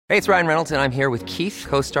Hey, it's Ryan Reynolds, and I'm here with Keith,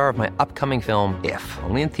 co-star of my upcoming film, If,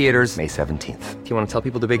 only in theaters May 17th. Do you want to tell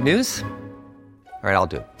people the big news? All right,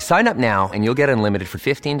 I'll do it. Sign up now and you'll get unlimited for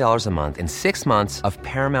 $15 a month and 6 months of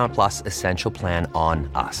Paramount Plus Essential Plan on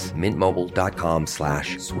us.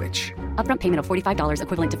 MintMobile.com/switch. Upfront payment of $45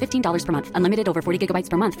 equivalent to $15 per month. Unlimited over 40 gigabytes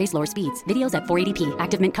per month. Face lower speeds. Videos at 480p.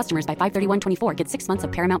 Active Mint customers by 531.24 get 6 months of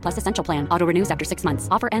Paramount Plus Essential Plan. Auto renews after 6 months.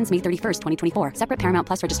 Offer ends May 31st, 2024. Separate Paramount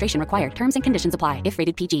Plus registration required. Terms and conditions apply if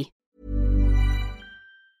rated PG.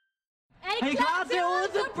 Er I klar til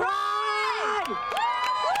Odense Pride?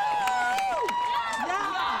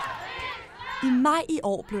 I maj i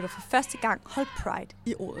år blev der for første gang holdt Pride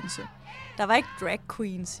i Odense. Der var ikke drag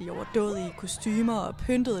queens i overdådige kostymer og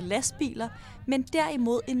pyntede lastbiler, men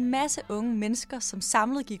derimod en masse unge mennesker, som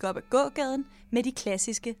samlet gik op ad gågaden med de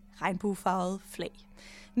klassiske regnbuefarvede flag.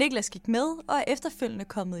 Niklas gik med og er efterfølgende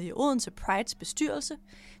kommet i Odense Prides bestyrelse,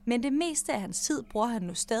 men det meste af hans tid bruger han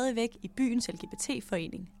nu stadigvæk i byens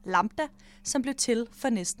LGBT-forening Lambda, som blev til for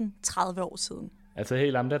næsten 30 år siden. Altså her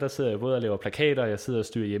i Lambda, der sidder jeg både og laver plakater, jeg sidder og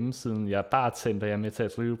styrer hjemmesiden, jeg er bartender, jeg er med til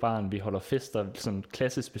at drive baren, vi holder fester, sådan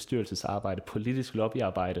klassisk bestyrelsesarbejde, politisk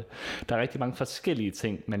lobbyarbejde. Der er rigtig mange forskellige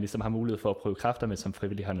ting, man ligesom har mulighed for at prøve kræfter med som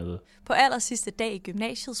frivillig hernede. På allersidste dag i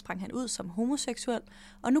gymnasiet sprang han ud som homoseksuel,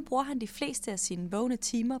 og nu bruger han de fleste af sine vågne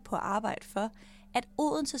timer på at arbejde for, at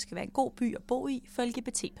Odense skal være en god by at bo i for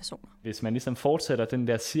LGBT-personer. Hvis man ligesom fortsætter den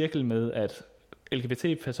der cirkel med, at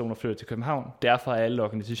LGBT-personer flytter til København, derfor er alle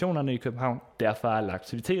organisationerne i København, derfor er alle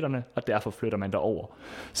aktiviteterne, og derfor flytter man derover.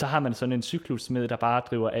 Så har man sådan en cyklus med, der bare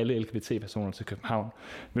driver alle LGBT-personer til København.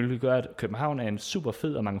 Hvilket gør, at København er en super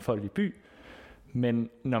fed og mangfoldig by, men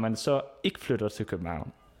når man så ikke flytter til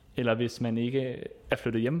København, eller hvis man ikke er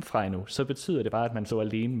flyttet hjemmefra endnu, så betyder det bare, at man står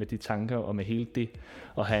alene med de tanker og med hele det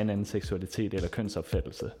at have en anden seksualitet eller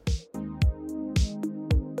kønsopfattelse.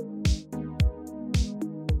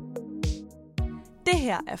 Det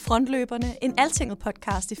her er Frontløberne, en altinget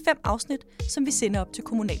podcast i 5 afsnit, som vi sender op til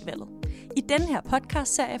kommunalvalget. I denne her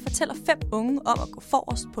podcast-serie fortæller 5 unge om at gå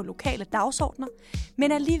forrest på lokale dagsordner,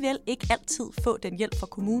 men alligevel ikke altid få den hjælp fra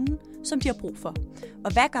kommunen, som de har brug for.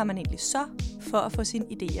 Og hvad gør man egentlig så for at få sine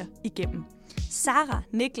idéer igennem? Sara,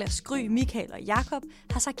 Niklas, Gry, Michael og Jakob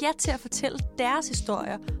har sagt ja til at fortælle deres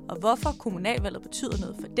historier og hvorfor kommunalvalget betyder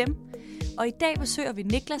noget for dem. Og i dag besøger vi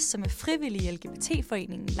Niklas, som er frivillig i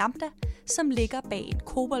LGBT-foreningen Lambda, som ligger bag en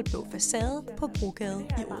koboldblå facade på Brogade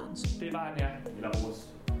i Odense. Det var eller vores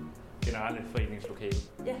generelle foreningslokale.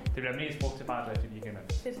 Ja. Det bliver mest brugt til baredrift i weekenderne.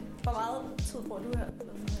 Fedt. Hvor meget tid får du her?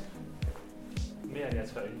 Mere end jeg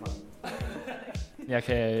tør indrømme. Jeg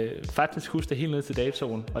kan faktisk huske det helt ned til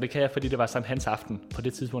datoen, og det kan jeg, fordi det var Sankt Hans aften. På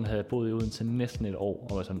det tidspunkt havde jeg boet i Odense næsten et år,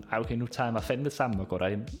 og var sådan, okay, nu tager jeg mig fandme sammen og går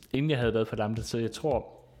derind. Inden jeg havde været på Lambda, så jeg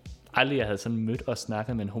tror aldrig, jeg havde sådan mødt og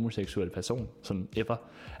snakket med en homoseksuel person, sådan ever.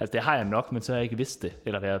 Altså det har jeg nok, men så har jeg ikke vidst det,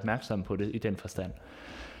 eller været opmærksom på det i den forstand.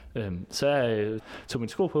 Så jeg tog min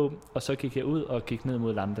sko på, og så gik jeg ud og gik ned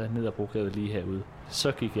mod Lambda, ned ad Brogade lige herude.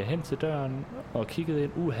 Så gik jeg hen til døren og kiggede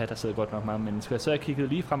ind. Der sidder godt nok mange mennesker. Så jeg kiggede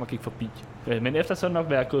lige frem og gik forbi. Men efter så nok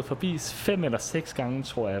være gået forbi 5 eller 6 gange,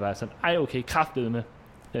 tror jeg, var sådan, okay, kraftedeme.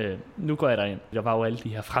 Nu går jeg derind. Der var jo alle de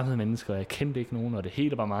her fremmede mennesker, og jeg kendte ikke nogen, og det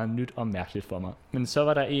hele var meget nyt og mærkeligt for mig. Men så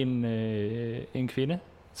var der en kvinde,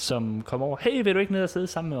 som kom over, hey, vil du ikke ned og sidde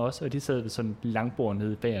sammen med os? Og de sad ved sådan en langbord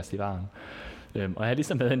nede bagerst i baren. Og jeg har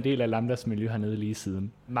ligesom været en del af Lambdas miljø hernede lige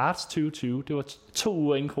siden. Marts 2020, det var 2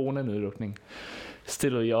 uger inden coronanedlukning,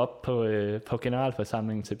 stillede jeg op på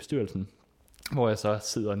generalforsamlingen til bestyrelsen, hvor jeg så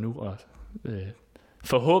sidder nu og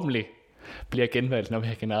forhåbentlig bliver genvalgt, når vi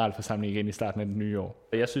har generalforsamling igen i starten af det nye år.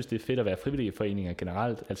 Jeg synes, det er fedt at være frivillige foreninger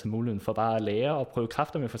generelt, altså muligheden for bare at lære og prøve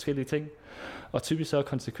kræfter med forskellige ting. Og typisk så er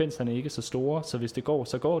konsekvenserne ikke så store, så hvis det går,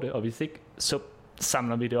 så går det, og hvis ikke, så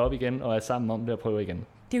samler vi det op igen og er sammen om det og prøver igen.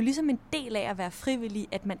 Det er jo ligesom en del af at være frivillig,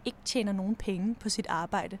 at man ikke tjener nogen penge på sit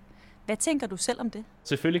arbejde. Hvad tænker du selv om det?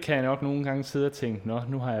 Selvfølgelig kan jeg nok nogle gange sidde og tænke,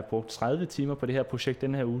 nu har jeg brugt 30 timer på det her projekt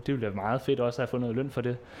den her uge. Det ville være meget fedt også at have fået noget løn for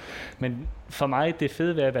det. Men for mig, det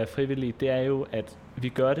fede ved at være frivillig, det er jo, at vi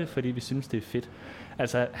gør det, fordi vi synes, det er fedt.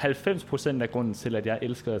 Altså 90% af grunden til, at jeg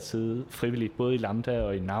elsker at sidde frivilligt, både i Lambda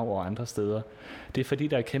og i NAV og andre steder, det er fordi,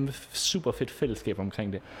 der er et kæmpe super fedt fællesskab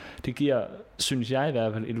omkring det. Det giver, synes jeg i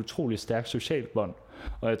hvert fald, et utroligt stærkt socialt bånd.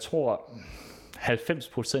 Og jeg tror,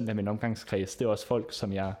 90% af min omgangskreds, det er også folk,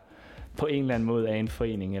 som jeg på en eller anden måde er en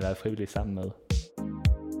forening eller er frivillig sammen med.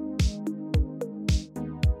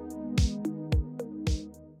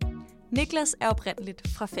 Niklas er oprindeligt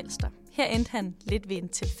fra Falster. Her endte han lidt ved en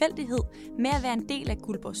tilfældighed med at være en del af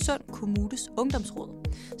Guldborgsund Kommunes ungdomsråd.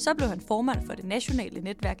 Så blev han formand for det nationale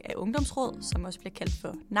netværk af ungdomsråd, som også bliver kaldt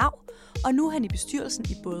for NAV, og nu er han i bestyrelsen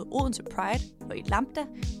i både Odense Pride og i Lambda,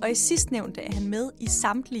 og i sidstnævnte er han med i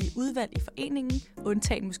samtlige udvalg i foreningen,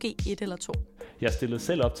 undtagen måske 1 eller 2. Jeg stillede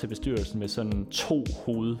selv op til bestyrelsen med sådan 2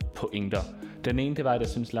 hovedpointer. Den ene, det var, at jeg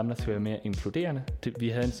synes, Lambda skal være mere inkluderende. Vi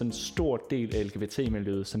havde en sådan stor del af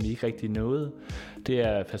LGBT-miljøet, som vi ikke rigtig nåede. Det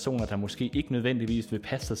er personer, der måske ikke nødvendigvis vil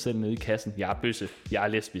passe sig selv nede i kassen. Jeg er bøsse, jeg er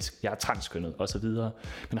lesbisk, jeg er transkønnet osv.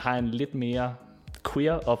 Men har en lidt mere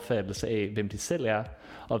queer opfattelse af, hvem de selv er,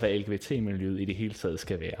 og hvad LGBT-miljøet i det hele taget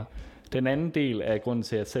skal være. Den anden del af grunden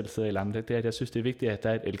til, at jeg selv sidder i Lambda, det er, at jeg synes, det er vigtigt, at der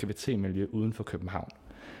er et LGBT-miljø uden for København.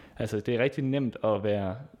 Altså, det er rigtig nemt at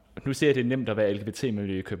være... Nu siger jeg, at det er nemt at være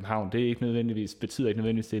LGBT-miljø i København. Det betyder ikke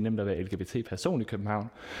nødvendigvis, at det er nemt at være LGBT-person i København.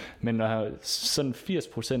 Men når sådan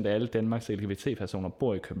 80% af alle Danmarks LGBT-personer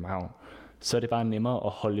bor i København, så er det bare nemmere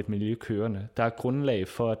at holde et miljø kørende. Der er grundlag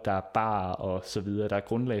for, at der er barer og så videre. Der er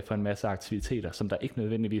grundlag for en masse aktiviteter, som der ikke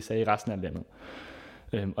nødvendigvis er i resten af landet.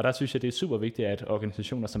 Og der synes jeg, det er super vigtigt, at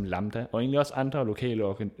organisationer som Lambda, og egentlig også andre lokale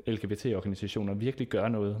LGBT-organisationer, virkelig gør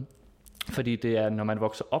noget. Fordi det er, når man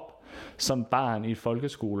vokser op som barn i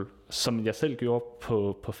folkeskole, som jeg selv gjorde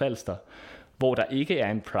på Falster, hvor der ikke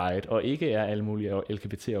er en Pride, og ikke er alle mulige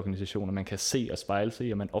LGBT-organisationer, man kan se og spejle sig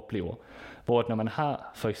i, og man oplever. Hvor når man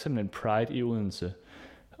har for eksempel en Pride i Odense,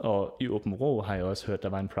 og i Aabenraa har jeg også hørt, der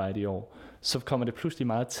var en Pride i år, så kommer det pludselig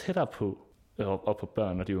meget tættere på, og på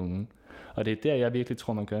børn og de unge. Og det er der, jeg virkelig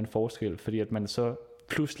tror, man gør en forskel, fordi at man så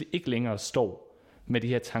pludselig ikke længere står med de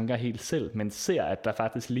her tanker helt selv, men ser, at der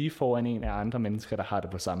faktisk lige foran en af andre mennesker, der har det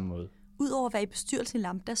på samme måde. Udover at være i bestyrelsen i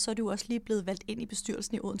Lambda, så er du også lige blevet valgt ind i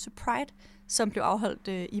bestyrelsen i Odense Pride, som blev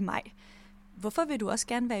afholdt i maj. Hvorfor vil du også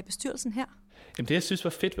gerne være i bestyrelsen her? Jamen det, jeg synes var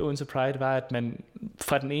fedt ved Odense Pride, var, at man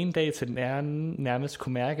fra den ene dag til den anden nærmest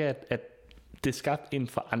kunne mærke, at det skabte en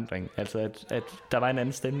forandring. Altså at der var en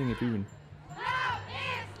anden stemning i byen.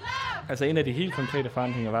 Altså en af de helt konkrete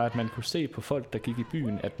forandringer var, at man kunne se på folk, der gik i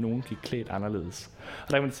byen, at nogen gik klædt anderledes.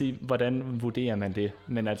 Og der kan man sige, hvordan vurderer man det?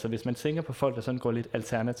 Men altså hvis man tænker på folk, der sådan går lidt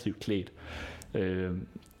alternativt klædt,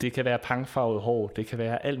 det kan være pangfarvet hår, det kan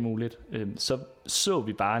være alt muligt, så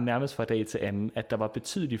vi bare nærmest fra dag til anden, at der var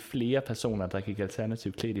betydeligt flere personer, der gik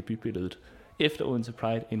alternativt klædt i bybilledet efter Odense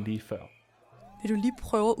Pride end lige før. Vil du lige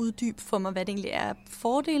prøve at uddybe for mig, hvad det egentlig er,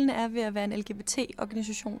 fordelene er ved at være en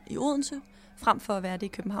LGBT-organisation i Odense, frem for at være det i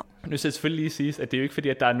København? Nu skal jeg selvfølgelig lige sige, at det er jo ikke fordi,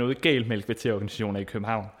 at der er noget galt med LGBT-organisationer i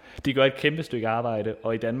København. De gør et kæmpe stykke arbejde,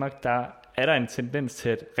 og i Danmark, der er der en tendens til,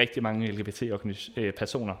 at rigtig mange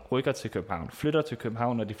LGBT-personer rykker til København, flytter til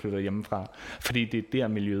København, når de flytter hjemmefra, fordi det er der,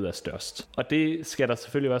 miljøet er størst. Og det skal der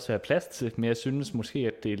selvfølgelig også være plads til, men jeg synes måske,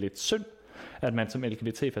 at det er lidt synd, at man som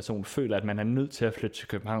LGBT-person føler, at man er nødt til at flytte til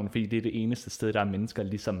København, fordi det er det eneste sted, der er mennesker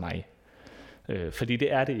ligesom mig. Fordi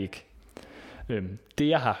det er det ikke. Det,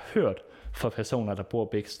 jeg har hørt for personer, der bor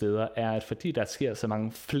begge steder, er, at fordi der sker så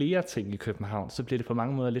mange flere ting i København, så bliver det på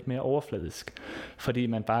mange måder lidt mere overfladisk. Fordi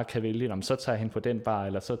man bare kan vælge, om så tager jeg hen på den bar,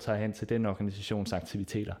 eller så tager jeg hen til den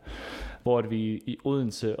organisationsaktiviteter. Hvor vi i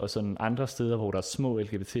Odense og sådan andre steder, hvor der er små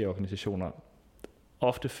LGBT-organisationer,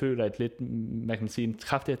 ofte føler et lidt, man kan sige, en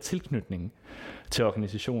kraftigere tilknytning til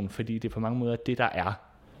organisationen, fordi det på mange måder er det, der er.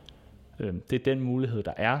 Det er den mulighed,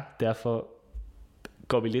 der er. Derfor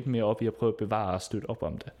går vi lidt mere op i at prøve at bevare og støtte op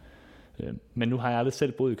om det. Men nu har jeg aldrig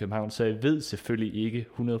selv boet i København, så jeg ved selvfølgelig ikke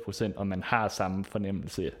 100% om man har samme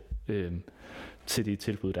fornemmelse til de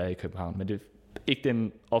tilbud, der er i København. Men det er ikke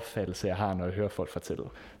den opfattelse, jeg har, når jeg hører folk fortælle.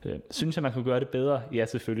 Synes jeg, man kunne gøre det bedre? Ja,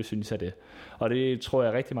 selvfølgelig synes jeg det. Og det tror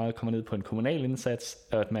jeg rigtig meget kommer ned på en kommunal indsats,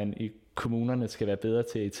 at man i kommunerne skal være bedre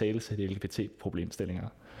til at italesætte LGBT-problemstillinger.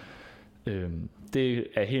 Det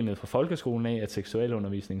er helt ned fra folkeskolen af, at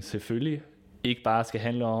seksualundervisning selvfølgelig ikke bare skal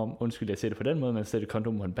handle om, undskyld, jeg siger det på den måde, man sætter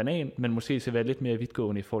kondom på en banan, men måske skal være lidt mere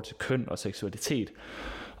vidtgående i forhold til køn og seksualitet,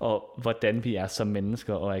 og hvordan vi er som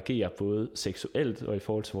mennesker og agerer både seksuelt og i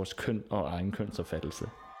forhold til vores køn og egen kønsopfattelse.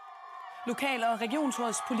 Lokal- og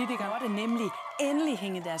regionsrådspolitikere måtte nemlig endelig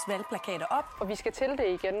hænge deres valgplakater op. Og vi skal til det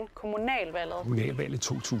igen, kommunalvalget. Kommunalvalget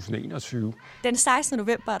 2021. Den 16.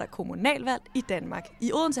 november er der kommunalvalg i Danmark.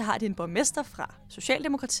 I Odense har de en borgmester fra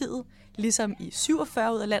Socialdemokratiet, ligesom i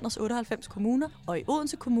 47 ud af landets 98 kommuner, og i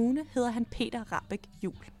Odense Kommune hedder han Peter Rahbek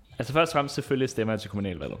Juhl. Altså først og fremmest selvfølgelig stemmer jeg til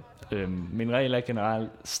kommunalvalget. Min regel er generelt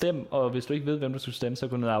stem, og hvis du ikke ved, hvem du skal stemme, så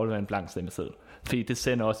gå ned og aflevere en blank stemmeseddel. Fordi det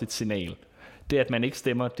sender også et signal. Det, at man ikke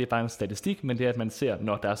stemmer, det er bare en statistik, men det, at man ser,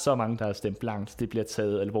 når der er så mange, der har stemt blankt, det bliver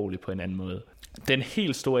taget alvorligt på en anden måde. Den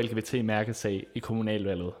helt store LGBT-mærkesag i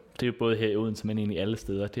kommunalvalget, det er jo både her i Odense, men egentlig alle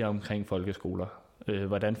steder, det er omkring folkeskoler.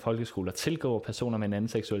 hvordan folkeskoler tilgår personer med en anden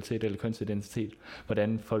seksualitet eller kønsidentitet,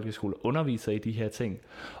 hvordan folkeskoler underviser i de her ting,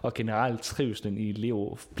 og generelt trivslen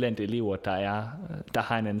blandt elever, der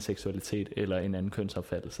har en anden seksualitet eller en anden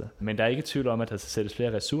kønsopfattelse. Men der er ikke tvivl om, at der skal sættes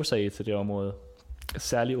flere ressourcer i til det område,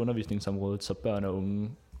 særligt undervisningsområdet, så børn og unge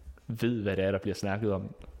ved, hvad det er, der bliver snakket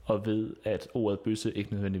om, og ved, at ordet bøsse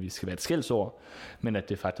ikke nødvendigvis skal være et skældsord, men at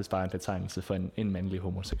det faktisk bare er en betegnelse for en mandlig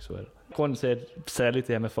homoseksuel. Grunden til, at særligt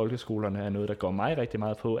det her med folkeskolerne er noget, der går mig rigtig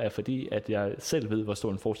meget på, er fordi, at jeg selv ved, hvor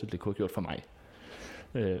stor en forskel det kunne have gjort for mig.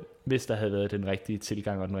 Hvis der havde været den rigtige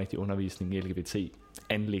tilgang og den rigtige undervisning i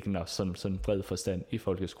LGBT-anliggender, som sådan bred forstand i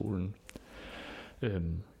folkeskolen.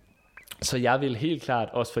 Så jeg vil helt klart,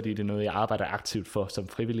 også fordi det er noget, jeg arbejder aktivt for som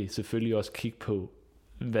frivillig, selvfølgelig også kigge på,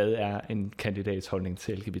 hvad er en kandidats holdning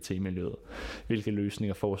til LGBT-miljøet? Hvilke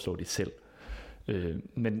løsninger foreslår de selv?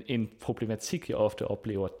 Men en problematik, jeg ofte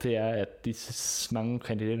oplever, det er, at de mange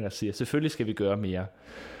kandidater siger, selvfølgelig skal vi gøre mere.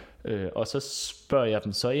 Og så spørger jeg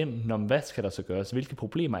dem så ind, hvad skal der så gøres? Hvilke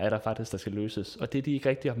problemer er der faktisk, der skal løses? Og det er de ikke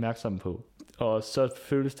rigtig opmærksomme på. Og så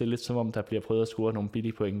føles det lidt som om, der bliver prøvet at score nogle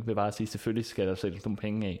billige point ved bare at sige, selvfølgelig skal der sættes nogle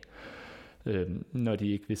penge af. Når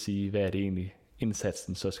de ikke vil sige, hvad er det egentlig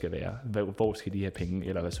indsatsen så skal være. Hvor skal de her penge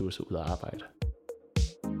eller ressourcer ud at arbejde?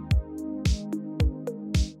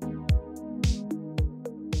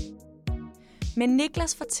 Men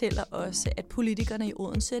Niklas fortæller også, at politikerne i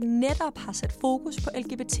Odense netop har sat fokus på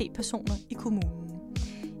LGBT-personer i kommunen.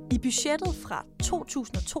 I budgettet fra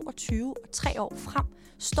 2022 og 3 år frem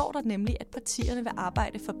står der nemlig, at partierne vil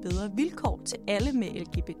arbejde for bedre vilkår til alle med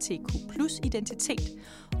LGBTQ+-identitet,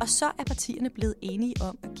 og så er partierne blevet enige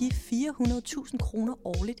om at give 400.000 kroner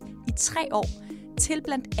årligt i 3 år til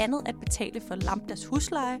blandt andet at betale for Lambdas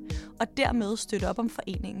husleje og dermed støtte op om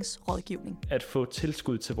foreningens rådgivning. At få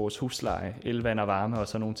tilskud til vores husleje, elvand og varme og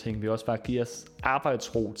sådan nogle ting, vil også bare give os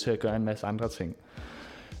arbejdsro til at gøre en masse andre ting.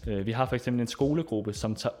 Vi har for eksempel en skolegruppe,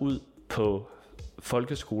 som tager ud på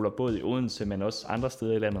folkeskoler, både i Odense, men også andre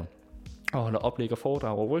steder i landet, og holder oplæg og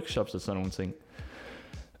foredrag og workshops og sådan nogle ting.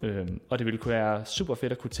 Og det ville kunne være super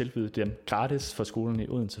fedt at kunne tilbyde dem gratis for skolen i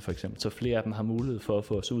Odense for eksempel, så flere af dem har mulighed for at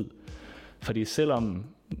få os ud. Fordi selvom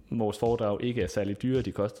vores foredrag ikke er særlig dyre,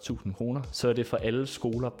 de koster 1.000 kroner, så er det for alle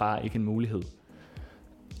skoler bare ikke en mulighed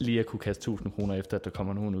lige at kunne kaste 1.000 kroner efter, at der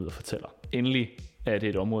kommer nogen ud og fortæller. Endelig er det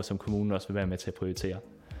et område, som kommunen også vil være med til at prioritere.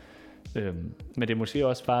 Men det er måske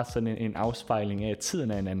også bare sådan en afspejling af, at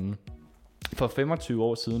tiden er en anden. For 25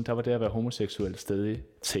 år siden, der var det at være homoseksuel stadig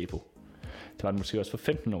tabu. Det var det måske også for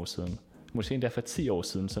 15 år siden. Måske endda for 10 år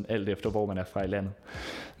siden, sådan alt efter, hvor man er fra i landet.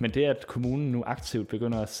 Men det, at kommunen nu aktivt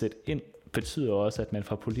begynder at sætte ind, betyder også, at man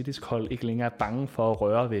fra politisk hold ikke længere er bange for at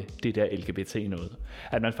røre ved det der LGBT-noget.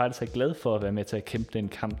 At man faktisk er glad for at være med til at kæmpe den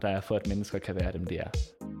kamp, der er for, at mennesker kan være dem, de er.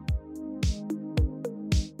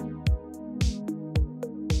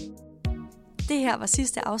 Det her var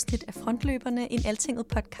sidste afsnit af Frontløberne, en Altinget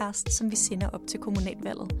podcast, som vi sender op til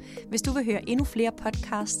kommunalvalget. Hvis du vil høre endnu flere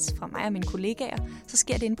podcasts fra mig og mine kollegaer, så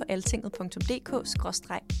sker det inde på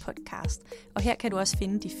altinget.dk/podcast. Og her kan du også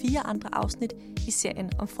finde de 4 andre afsnit i serien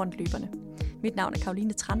om Frontløberne. Mit navn er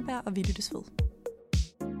Caroline Tranberg, og vi lyttes ved.